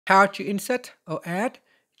how to insert or add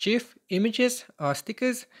GIF images or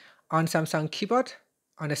stickers on Samsung keyboard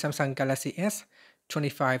on the Samsung Galaxy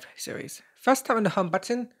S25 series. First, tap on the home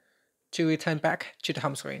button to return back to the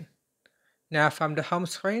home screen. Now from the home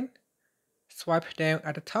screen, swipe down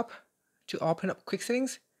at the top to open up quick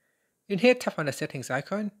settings. In here, tap on the settings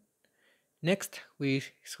icon. Next, we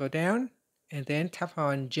scroll down and then tap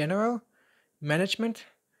on general, management.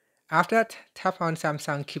 After that, tap on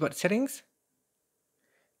Samsung keyboard settings.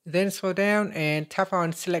 Then scroll down and tap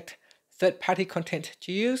on select third-party content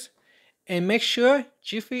to use. And make sure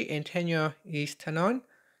Jiffy and tenure is turned on.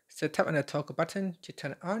 So tap on the toggle button to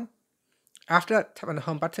turn it on. After that, tap on the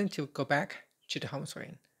home button to go back to the home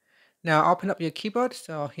screen. Now open up your keyboard.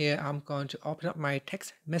 So here I'm going to open up my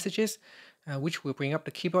text messages, which will bring up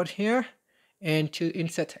the keyboard here. And to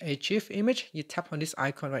insert a GIF image, you tap on this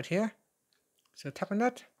icon right here. So tap on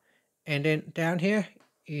that. And then down here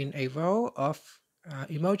in a row of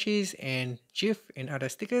emojis and GIF and other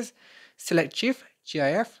stickers, select GIF,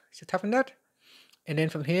 GIF. So tap on that. And then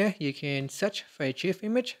from here, you can search for a GIF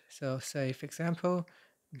image. So say, for example,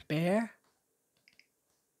 bear.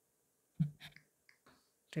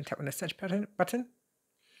 Then tap on the search button.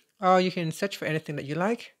 Or you can search for anything that you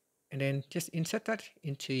like and then just insert that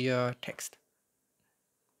into your text.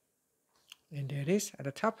 And there it is at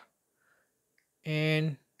the top.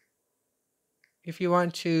 And if you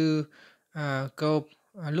want to go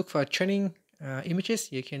look for trending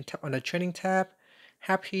images, you can tap on the trending tab,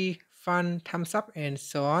 happy, fun, thumbs up, and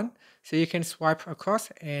so on. So you can swipe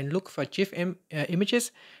across and look for GIF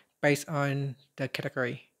images based on the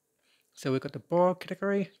category. So we've got the ball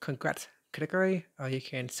category, congrats category, or you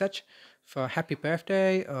can search for happy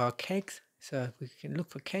birthday or cakes. So we can look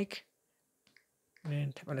for cake and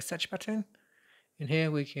then tap on the search button. And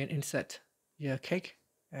here we can insert your cake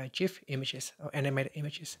GIF images or animated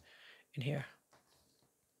images in here.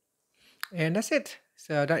 And that's it.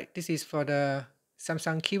 So this is for the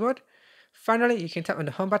Samsung keyboard. Finally, you can tap on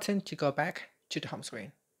the home button to go back to the home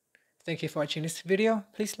screen. Thank you for watching this video.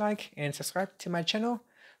 Please like and subscribe to my channel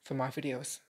for more videos.